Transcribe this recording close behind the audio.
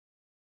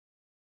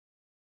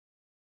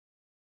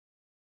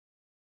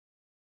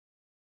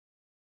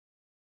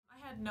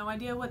had no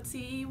idea what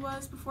CEE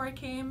was before I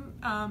came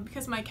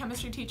because my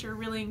chemistry teacher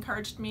really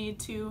encouraged me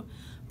to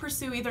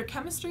pursue either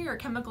chemistry or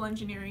chemical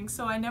engineering,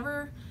 so I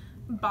never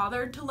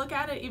bothered to look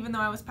at it even though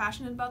I was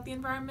passionate about the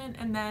environment.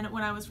 And then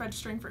when I was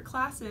registering for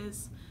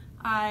classes,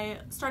 I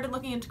started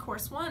looking into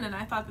course 1 and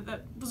I thought that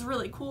that was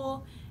really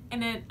cool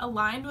and it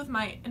aligned with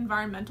my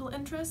environmental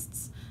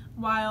interests,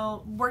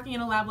 while working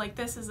in a lab like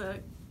this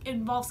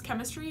involves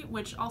chemistry,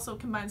 which also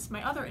combines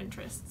my other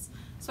interests.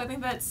 So I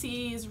think that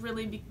CEE is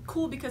really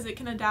cool because it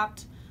can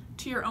adapt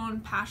to your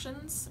own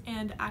passions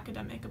and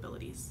academic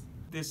abilities.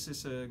 This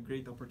is a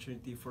great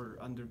opportunity for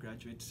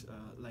undergraduates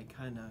like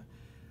Hannah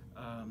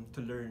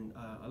to learn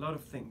a lot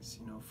of things,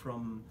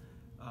 from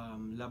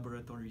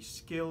laboratory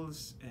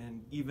skills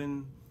and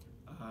even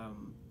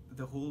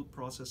the whole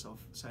process of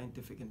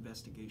scientific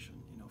investigation,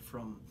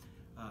 from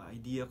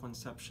idea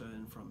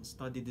conception, from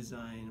study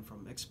design,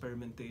 from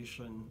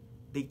experimentation,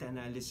 data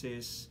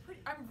analysis.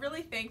 I'm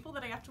really thankful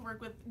that I got to work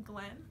with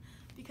Glenn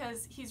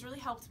because he's really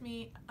helped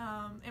me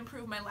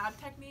improve my lab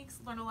techniques,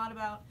 learn a lot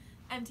about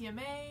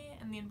NDMA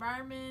and the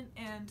environment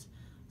and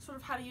sort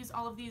of how to use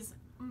all of these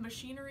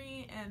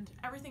machinery and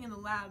everything in the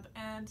lab.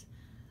 And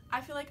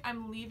I feel like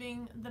I'm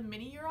leaving the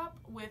mini Europe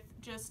with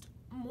just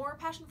more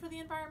passion for the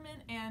environment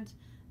and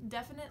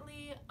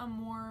definitely a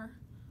more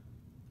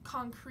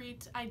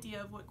concrete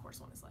idea of what course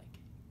 1 is like.